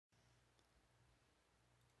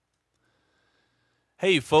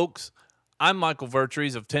Hey folks, I'm Michael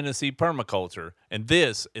Vertrees of Tennessee Permaculture, and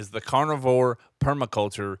this is the Carnivore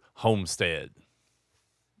Permaculture Homestead.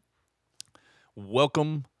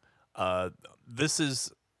 Welcome. Uh, this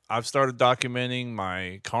is, I've started documenting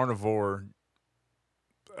my carnivore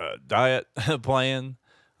diet plan.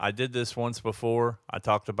 I did this once before. I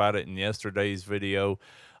talked about it in yesterday's video.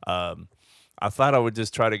 Um, I thought I would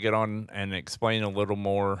just try to get on and explain a little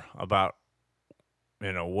more about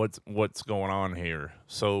what's going on here.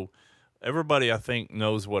 So everybody I think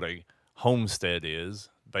knows what a homestead is.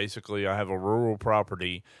 Basically, I have a rural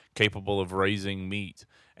property capable of raising meat,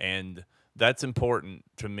 and that's important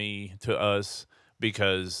to me, to us,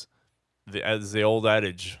 because as the old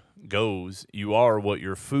adage goes, you are what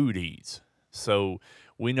your food eats. So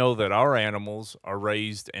we know that our animals are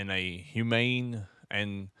raised in a humane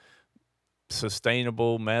and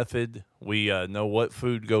sustainable method. We know what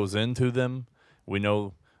food goes into them. We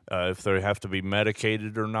know if they have to be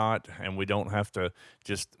medicated or not, and we don't have to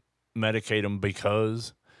just medicate them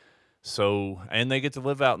because. So, and they get to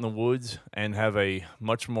live out in the woods and have a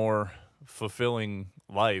much more fulfilling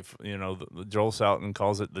life. You know, Joel Salton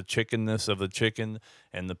calls it the chickenness of the chicken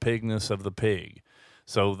and the pigness of the pig.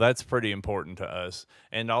 So that's pretty important to us.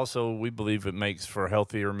 And also, we believe it makes for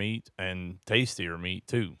healthier meat and tastier meat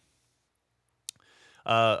too.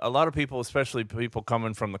 A lot of people, especially people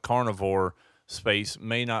coming from the carnivore space,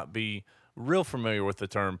 may not be real familiar with the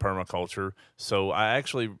term permaculture. So I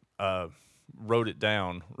actually wrote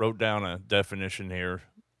down a definition here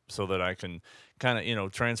so that I can kind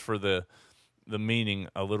of, transfer the meaning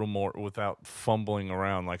a little more without fumbling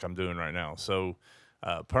around like I'm doing right now. So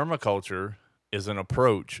permaculture is an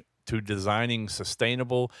approach to designing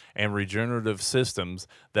sustainable and regenerative systems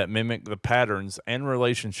that mimic the patterns and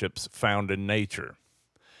relationships found in nature.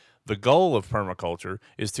 The goal of permaculture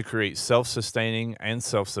is to create self-sustaining and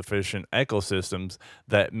self-sufficient ecosystems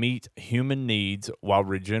that meet human needs while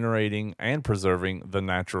regenerating and preserving the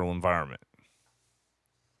natural environment.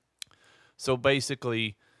 So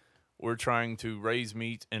basically, we're trying to raise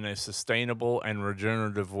meat in a sustainable and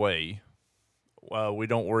regenerative way. We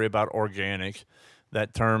don't worry about organic.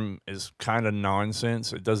 That term is kind of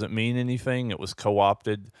nonsense. It doesn't mean anything. It was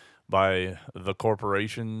co-opted by the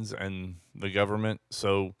corporations and the government.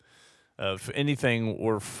 So if anything,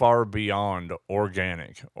 we're far beyond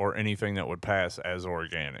organic or anything that would pass as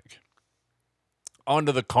organic. On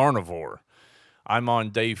to the carnivore. I'm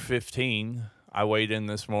on day 15. I weighed in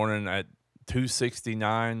this morning at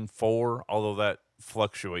 269.4, although that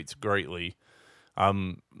fluctuates greatly.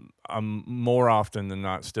 I'm more often than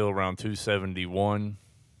not still around 271.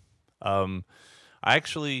 I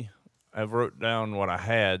actually I wrote down what I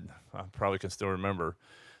had. I probably can still remember.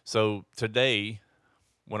 So today,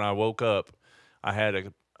 when I woke up, I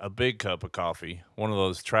had a big cup of coffee, one of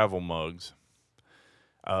those travel mugs.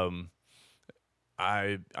 Um,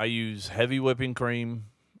 I use heavy whipping cream,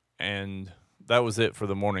 and that was it for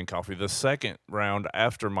the morning coffee. The second round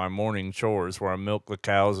after my morning chores, where I milked the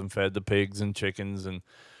cows and fed the pigs and chickens and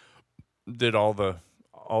did all the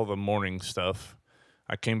morning stuff,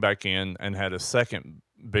 I came back in and had a second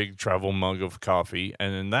big travel mug of coffee,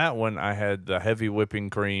 and in that one I had the heavy whipping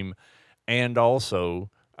cream and also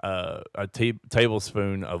a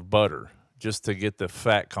tablespoon of butter just to get the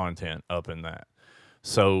fat content up in that.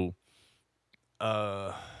 So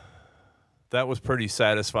uh, that was pretty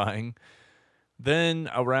satisfying. Then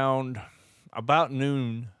around about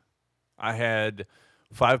noon, I had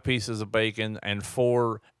 5 pieces of bacon and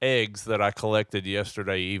 4 eggs that I collected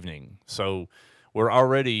yesterday evening. So we're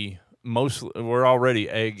already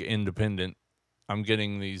egg independent. I'm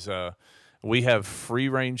getting these. We have free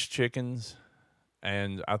range chickens,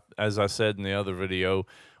 and as I said in the other video,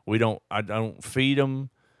 I don't feed them.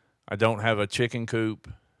 I don't have a chicken coop.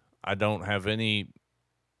 I don't have any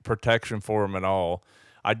protection for them at all.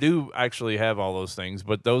 I do actually have all those things,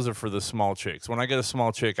 but those are for the small chicks. When I get a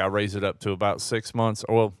small chick, I raise it up to about 6 months.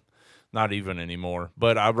 Well, not even anymore,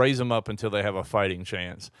 but I raise them up until they have a fighting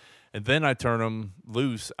chance. And then I turn them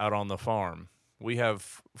loose out on the farm. We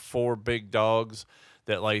have 4 big dogs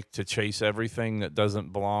that like to chase everything that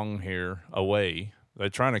doesn't belong here away. They're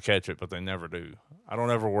trying to catch it, but they never do. I don't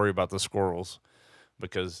ever worry about the squirrels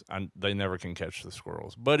because they never can catch the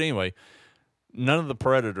squirrels. But anyway, none of the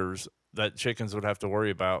predators that chickens would have to worry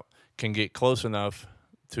about can get close enough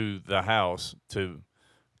to the house to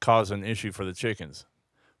cause an issue for the chickens.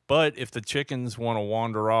 But if the chickens want to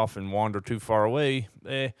wander off and wander too far away,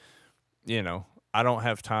 I don't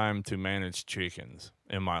have time to manage chickens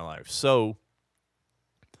in my life. So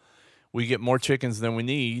we get more chickens than we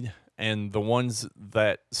need, and the ones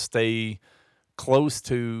that stay close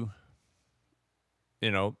to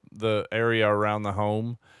the area around the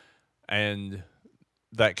home, and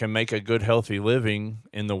that can make a good, healthy living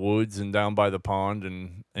in the woods and down by the pond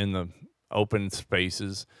and in the open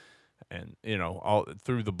spaces and, all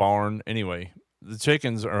through the barn. Anyway, the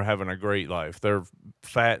chickens are having a great life. They're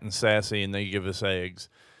fat and sassy and they give us eggs.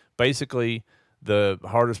 Basically, the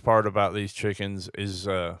hardest part about these chickens is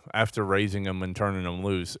after raising them and turning them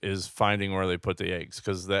loose is finding where they put the eggs,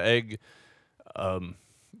 because the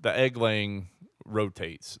egg laying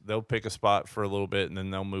rotates. They'll pick a spot for a little bit and then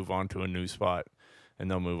they'll move on to a new spot and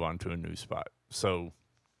they'll move on to a new spot. So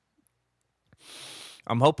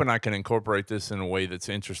I'm hoping I can incorporate this in a way that's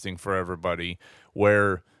interesting for everybody,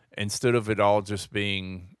 where instead of it all just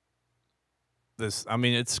being this, I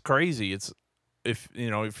mean, it's crazy. It's if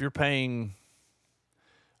you're paying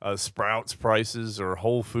Sprouts prices or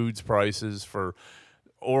Whole Foods prices for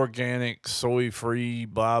organic, soy-free,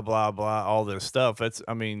 blah, blah, blah, all this stuff,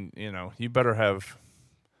 you better have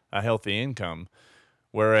a healthy income.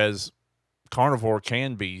 Whereas carnivore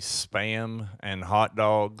can be Spam and hot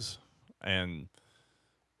dogs and,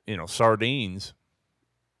 sardines.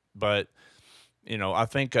 But, I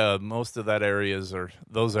think most of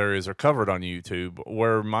those areas are covered on YouTube.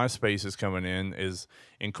 Where my space is coming in is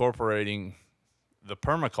incorporating the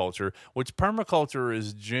permaculture, which permaculture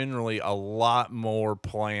is generally a lot more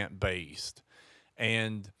plant-based.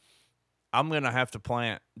 And I'm going to have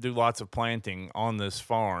to do lots of planting on this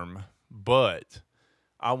farm, but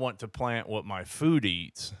I want to plant what my food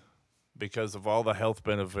eats because of all the health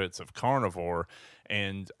benefits of carnivore.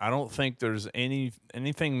 And I don't think there's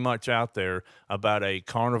anything much out there about a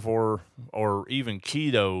carnivore or even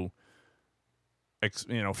keto,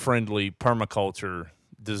 friendly permaculture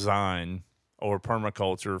design or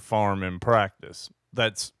permaculture farm in practice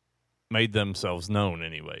that's made themselves known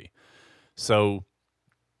anyway. So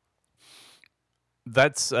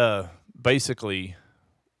that's basically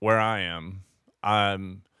where I am.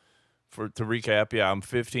 To recap, I'm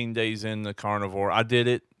 15 days in the carnivore. I did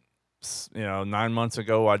it, 9 months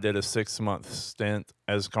ago. I did a 6-month stint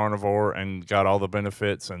as carnivore and got all the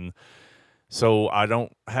benefits. And so I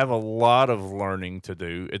don't have a lot of learning to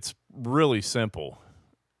do. It's really simple.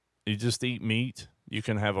 You just eat meat. You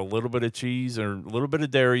can have a little bit of cheese or a little bit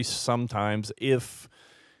of dairy sometimes if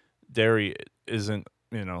dairy isn't,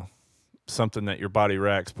 something that your body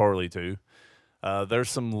reacts poorly to. There's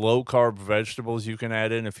some low-carb vegetables you can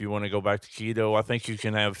add in if you want to go back to keto. I think you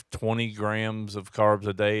can have 20 grams of carbs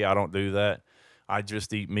a day. I don't do that. I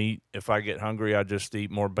just eat meat. If I get hungry, I just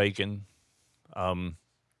eat more bacon. I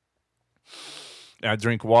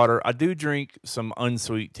drink water. I do drink some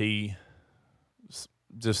unsweet tea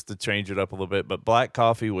just to change it up a little bit, but black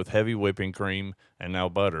coffee with heavy whipping cream and now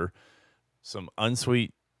butter, some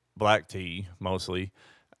unsweet black tea mostly,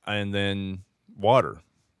 and then water.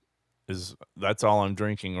 That's all I'm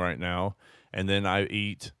drinking right now. And then I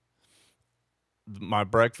eat. My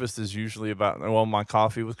breakfast is usually my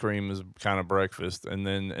coffee with cream is kind of breakfast. And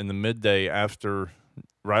then in the midday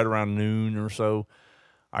right around noon or so,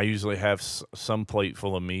 I usually have some plate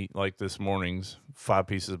full of meat, like this morning's 5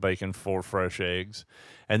 pieces of bacon, 4 fresh eggs.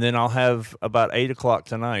 And then I'll have about 8 o'clock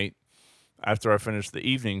tonight, after I finish the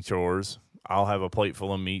evening chores, I'll have a plate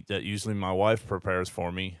full of meat that usually my wife prepares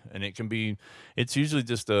for me. And it's usually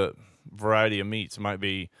just a variety of meats. It might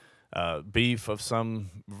be beef of some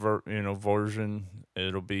version.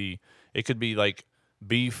 It could be like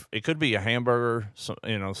beef. It could be a hamburger,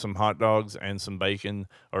 some hot dogs and some bacon,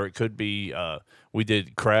 or it could be we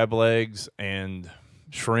did crab legs and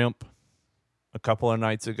shrimp a couple of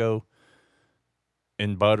nights ago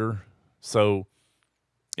in butter. So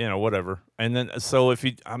whatever. And then, so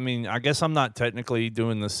I guess I'm not technically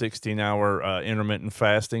doing the 16-hour intermittent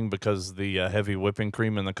fasting because the heavy whipping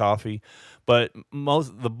cream in the coffee, but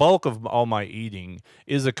the bulk of all my eating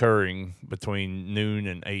is occurring between noon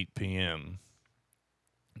and 8 p.m.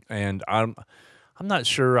 And I'm not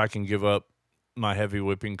sure I can give up my heavy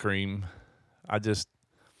whipping cream. I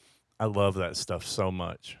love that stuff so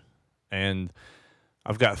much. And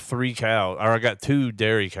I've got 3 cows, or I got 2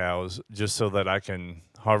 dairy cows, just so that I can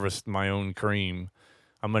harvest my own cream.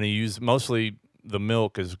 I'm going to use mostly the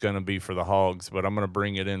milk is going to be for the hogs, but I'm going to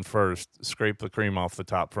bring it in first, scrape the cream off the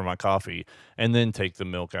top for my coffee, and then take the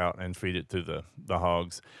milk out and feed it to the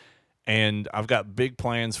hogs. And I've got big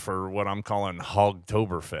plans for what I'm calling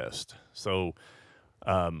Hogtoberfest. So,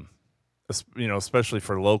 especially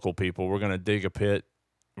for local people, we're going to dig a pit.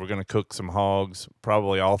 We're going to cook some hogs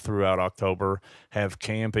probably all throughout October, have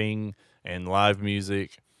camping and live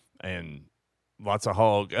music and lots of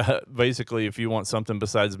hog. Basically, if you want something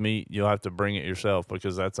besides meat, you'll have to bring it yourself,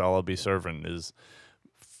 because that's all I'll be serving is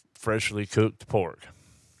freshly cooked pork.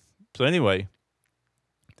 So anyway,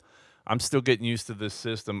 I'm still getting used to this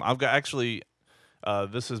system. I've got actually,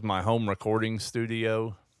 this is my home recording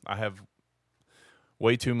studio. I have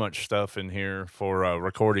way too much stuff in here for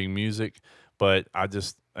recording music, but I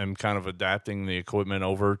just am kind of adapting the equipment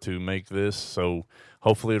over to make this. So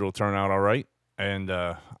hopefully it'll turn out all right. And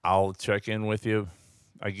I'll check in with you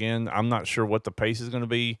again. I'm not sure what the pace is going to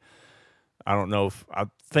be. I don't know if I'm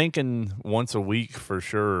thinking once a week for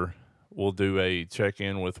sure. We'll do a check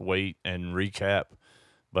in with weight and recap,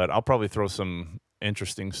 but I'll probably throw some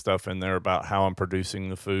interesting stuff in there about how I'm producing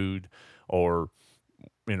the food, or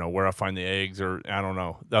where I find the eggs, or I don't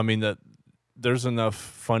know. I mean, that there's enough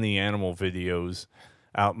funny animal videos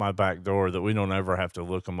out my back door that we don't ever have to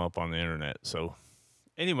look them up on the internet. So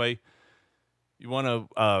anyway, you want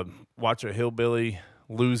to watch a hillbilly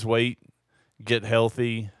lose weight, get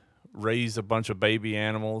healthy, raise a bunch of baby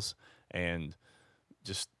animals, and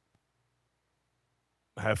just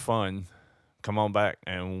have fun, come on back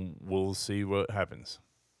and we'll see what happens.